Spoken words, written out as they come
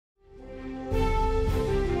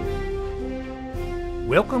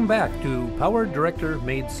Welcome back to Power Director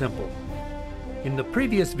Made Simple. In the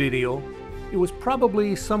previous video, it was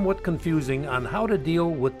probably somewhat confusing on how to deal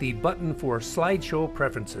with the button for slideshow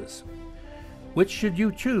preferences. Which should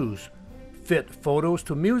you choose? Fit photos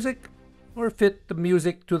to music or fit the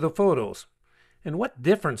music to the photos? And what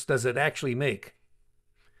difference does it actually make?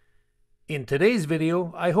 In today's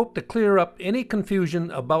video, I hope to clear up any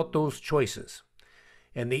confusion about those choices.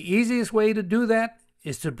 And the easiest way to do that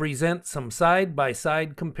is to present some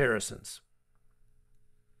side-by-side comparisons.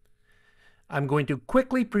 I'm going to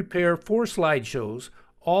quickly prepare 4 slideshows,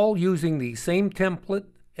 all using the same template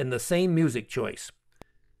and the same music choice.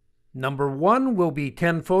 Number 1 will be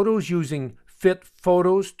 10 photos using Fit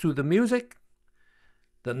Photos to the Music.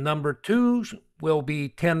 The number 2 will be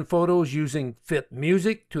 10 photos using Fit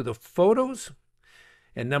Music to the Photos.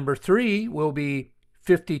 And number 3 will be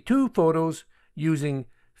 52 photos using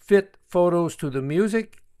Fit Photos to the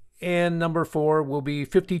Music. And number 4 will be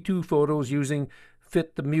 52 photos using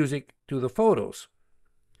Fit the Music to the Photos.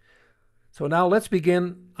 So now let's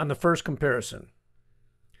begin on the first comparison.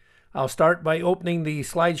 I'll start by opening the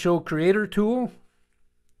Slideshow Creator Tool.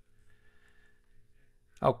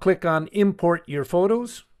 I'll click on Import Your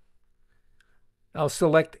Photos. I'll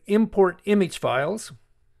select Import Image Files.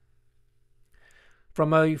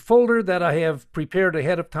 From a folder that I have prepared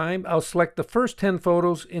ahead of time, I'll select the first 10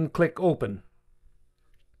 photos and click Open.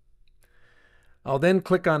 I'll then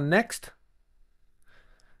click on Next.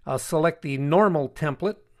 I'll select the normal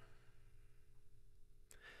template.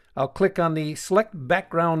 I'll click on the Select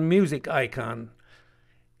Background Music icon,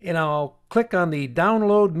 and I'll click on the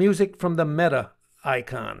Download Music from the Meta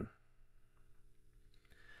icon.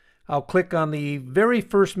 I'll click on the very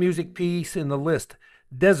first music piece in the list,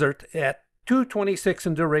 Desert, at 2:26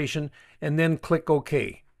 in duration, and then click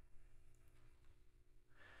OK.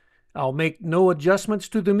 I'll make no adjustments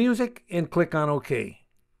to the music and click on OK.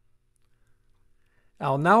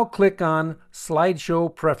 I'll now click on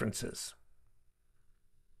Slideshow Preferences.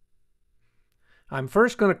 I'm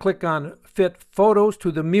first going to click on Fit Photos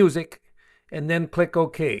to the Music and then click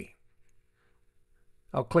OK.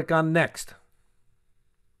 I'll click on Next.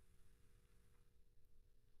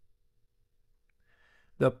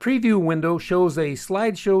 The preview window shows a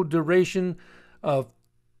slideshow duration of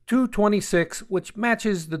 2:26, which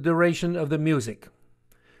matches the duration of the music.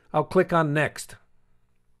 I'll click on Next.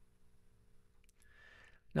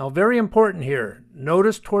 Now, very important here,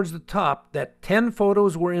 notice towards the top that 10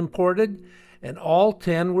 photos were imported and all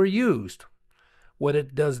 10 were used. What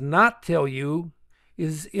it does not tell you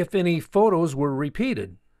is if any photos were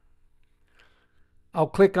repeated. I'll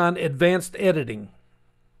click on Advanced Editing.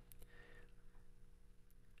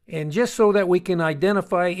 And just so that we can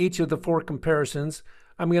identify each of the 4 comparisons,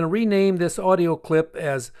 I'm going to rename this audio clip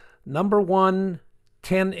as Number 1,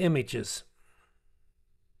 10 Images.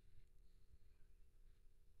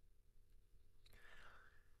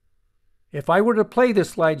 If I were to play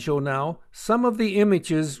this slideshow now, some of the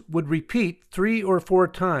images would repeat 3 or 4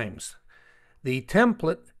 times. The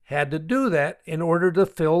template had to do that in order to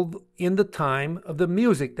fill in the time of the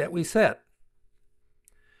music that we set.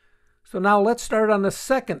 So now let's start on the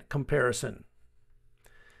second comparison.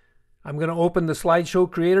 I'm going to open the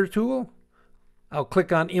Slideshow Creator Tool. I'll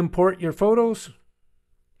click on Import Your Photos.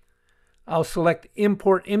 I'll select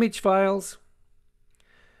Import Image Files.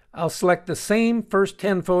 I'll select the same first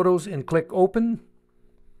 10 photos and click Open.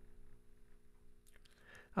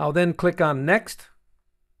 I'll then click on Next.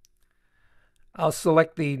 I'll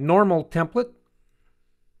select the normal template.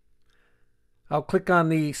 I'll click on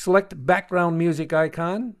the Select Background Music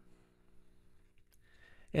icon.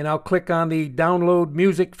 And I'll click on the Download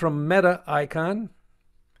Music from Meta icon.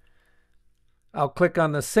 I'll click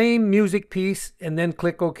on the same music piece and then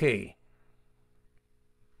click OK.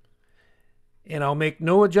 And I'll make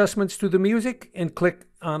no adjustments to the music and click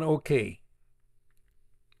on OK.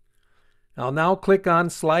 I'll now click on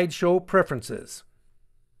Slideshow Preferences.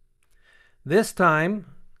 This time,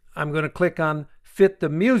 I'm going to click on Fit the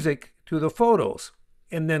Music to the Photos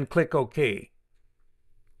and then click OK.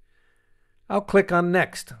 I'll click on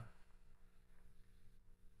Next.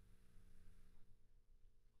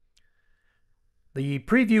 The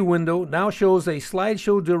preview window now shows a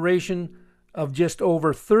slideshow duration of just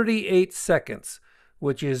over 38 seconds,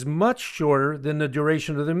 which is much shorter than the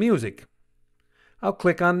duration of the music. I'll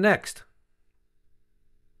click on Next.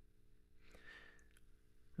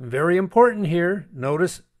 Very important here,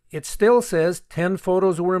 notice it still says 10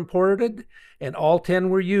 photos were imported and all 10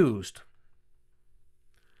 were used.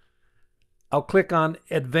 I'll click on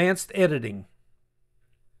Advanced Editing.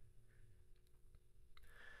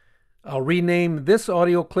 I'll rename this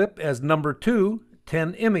audio clip as Number 2,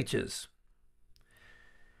 10 Images.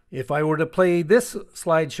 If I were to play this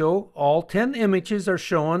slideshow, all 10 images are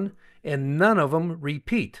shown and none of them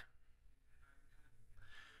repeat.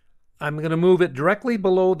 I'm going to move it directly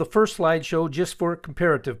below the first slideshow just for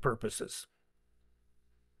comparative purposes.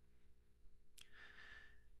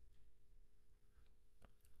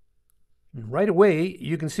 And right away,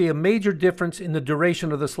 you can see a major difference in the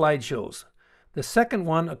duration of the slideshows. The second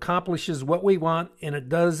one accomplishes what we want, and it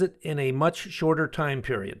does it in a much shorter time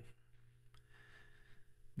period.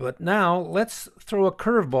 But now let's throw a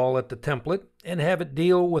curveball at the template and have it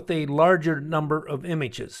deal with a larger number of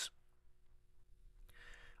images.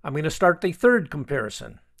 I'm going to start the third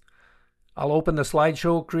comparison. I'll open the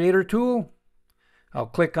Slideshow Creator Tool. I'll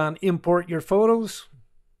click on Import Your Photos.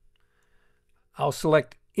 I'll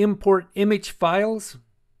select Import Image Files.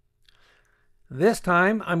 This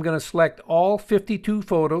time I'm going to select all 52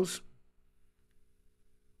 photos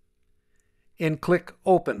and click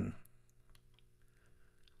Open.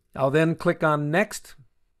 I'll then click on Next.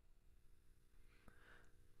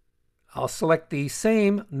 I'll select the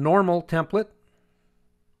same normal template.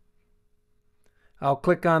 I'll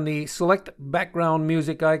click on the Select Background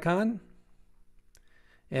Music icon.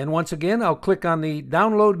 And once again, I'll click on the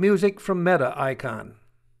Download Music from Meta icon.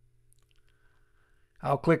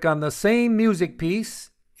 I'll click on the same music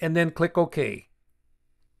piece and then click OK.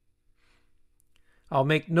 I'll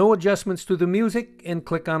make no adjustments to the music and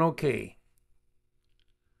click on OK.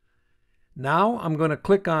 Now I'm going to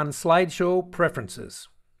click on Slideshow Preferences.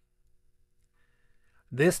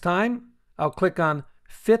 This time, I'll click on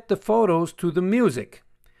Fit the photos to the music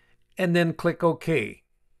and then click OK.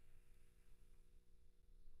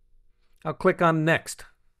 I'll click on Next.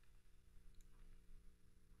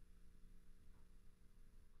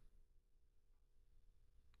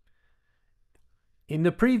 In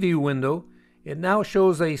the preview window, it now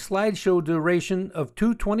shows a slideshow duration of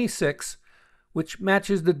 2:26, which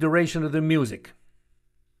matches the duration of the music.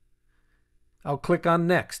 I'll click on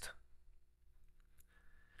Next.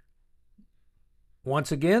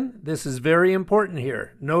 Once again, this is very important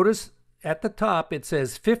here. Notice at the top it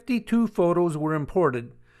says 52 photos were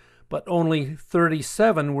imported, but only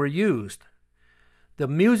 37 were used. The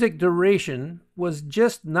music duration was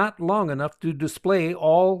just not long enough to display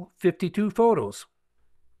all 52 photos.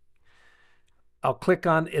 I'll click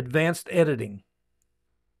on Advanced Editing.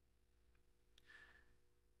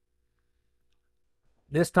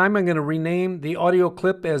 This time I'm going to rename the audio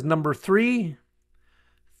clip as number 3,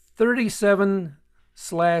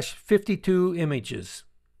 37/52 images.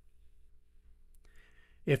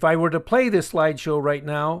 If I were to play this slideshow right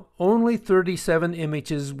now, only 37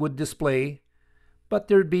 images would display, but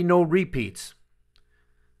there'd be no repeats.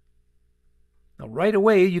 Now, right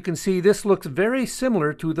away, you can see this looks very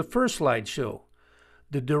similar to the first slideshow.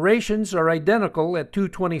 The durations are identical at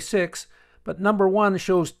 2:26, but number 1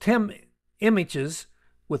 shows 10 images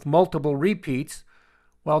with multiple repeats,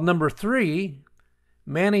 while number 3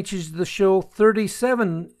 manages to show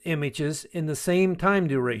 37 images in the same time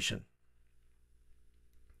duration.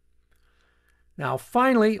 Now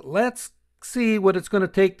finally, let's see what it's going to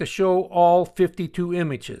take to show all 52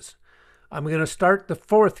 images. I'm going to start the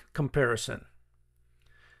fourth comparison.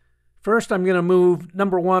 First, I'm going to move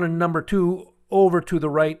number 1 and number 2 over to the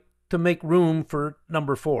right to make room for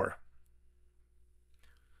number 4.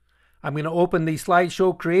 I'm going to open the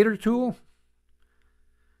Slideshow Creator Tool.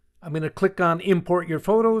 I'm going to click on Import Your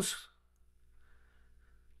Photos.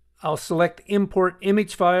 I'll select Import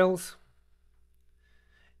Image Files.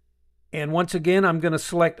 And once again, I'm going to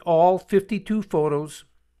select all 52 photos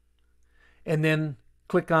and then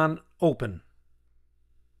click on Open.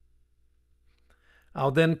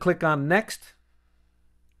 I'll then click on Next.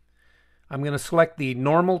 I'm going to select the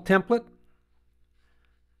normal template.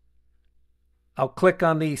 I'll click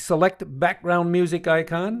on the Select Background Music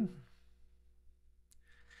icon.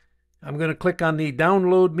 I'm going to click on the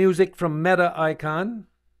Download Music from Meta icon.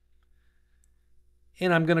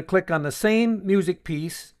 And I'm going to click on the same music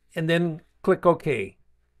piece and then click OK.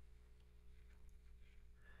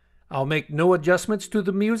 I'll make no adjustments to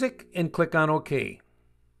the music and click on OK.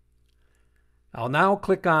 I'll now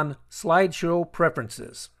click on Slideshow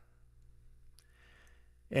Preferences.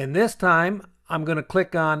 And this time, I'm going to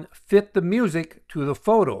click on Fit the Music to the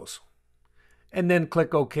Photos, and then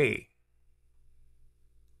click OK.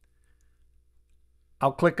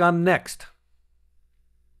 I'll click on Next.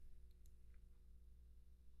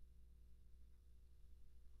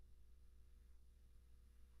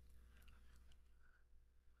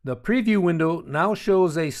 The preview window now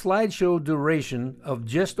shows a slideshow duration of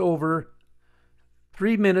just over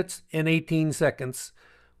 3 minutes and 18 seconds,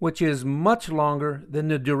 which is much longer than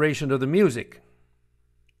the duration of the music.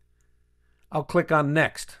 I'll click on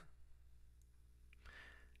Next.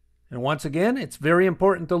 And once again, it's very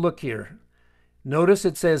important to look here. Notice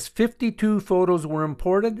it says 52 photos were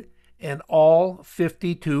imported and all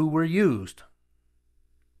 52 were used.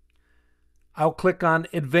 I'll click on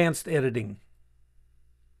Advanced Editing.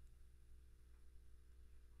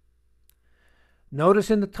 Notice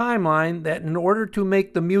in the timeline that in order to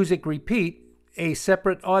make the music repeat, a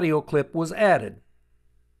separate audio clip was added.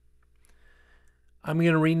 I'm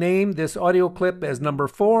going to rename this audio clip as number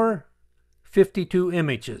 4, 52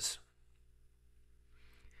 images.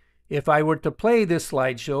 If I were to play this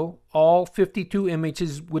slideshow, all 52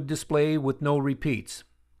 images would display with no repeats.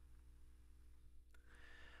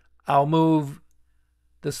 I'll move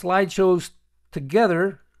the slideshows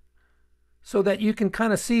together so that you can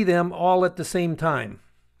kind of see them all at the same time.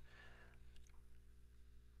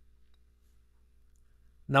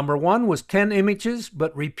 Number 1 was 10 images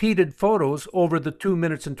but repeated photos over the 2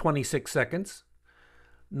 minutes and 26 seconds.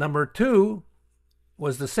 Number 2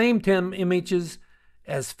 was the same 10 images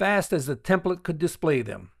as fast as the template could display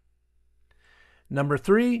them. Number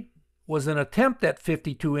 3 was an attempt at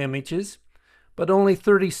 52 images, but only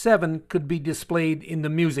 37 could be displayed in the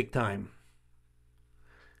music time.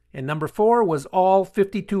 And number 4 was all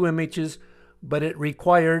 52 images, but it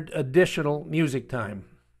required additional music time.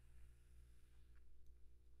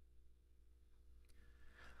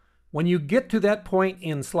 When you get to that point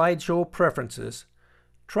in slideshow preferences,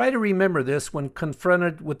 try to remember this when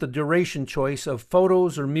confronted with the duration choice of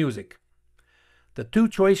photos or music. The two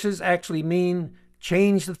choices actually mean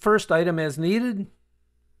change the first item as needed,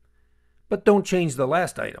 but don't change the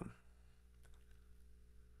last item.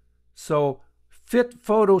 So, fit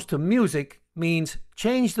photos to music means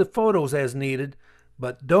change the photos as needed,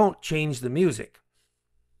 but don't change the music.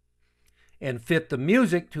 And fit the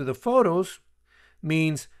music to the photos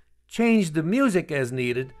means change the music as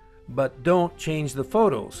needed, but don't change the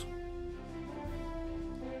photos.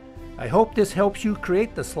 I hope this helps you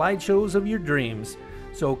create the slideshows of your dreams.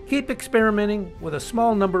 So keep experimenting with a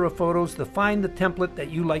small number of photos to find the template that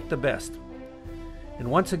you like the best. And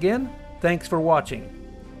once again, thanks for watching.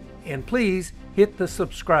 And please hit the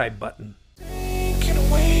subscribe button. Take it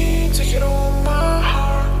away, take it all.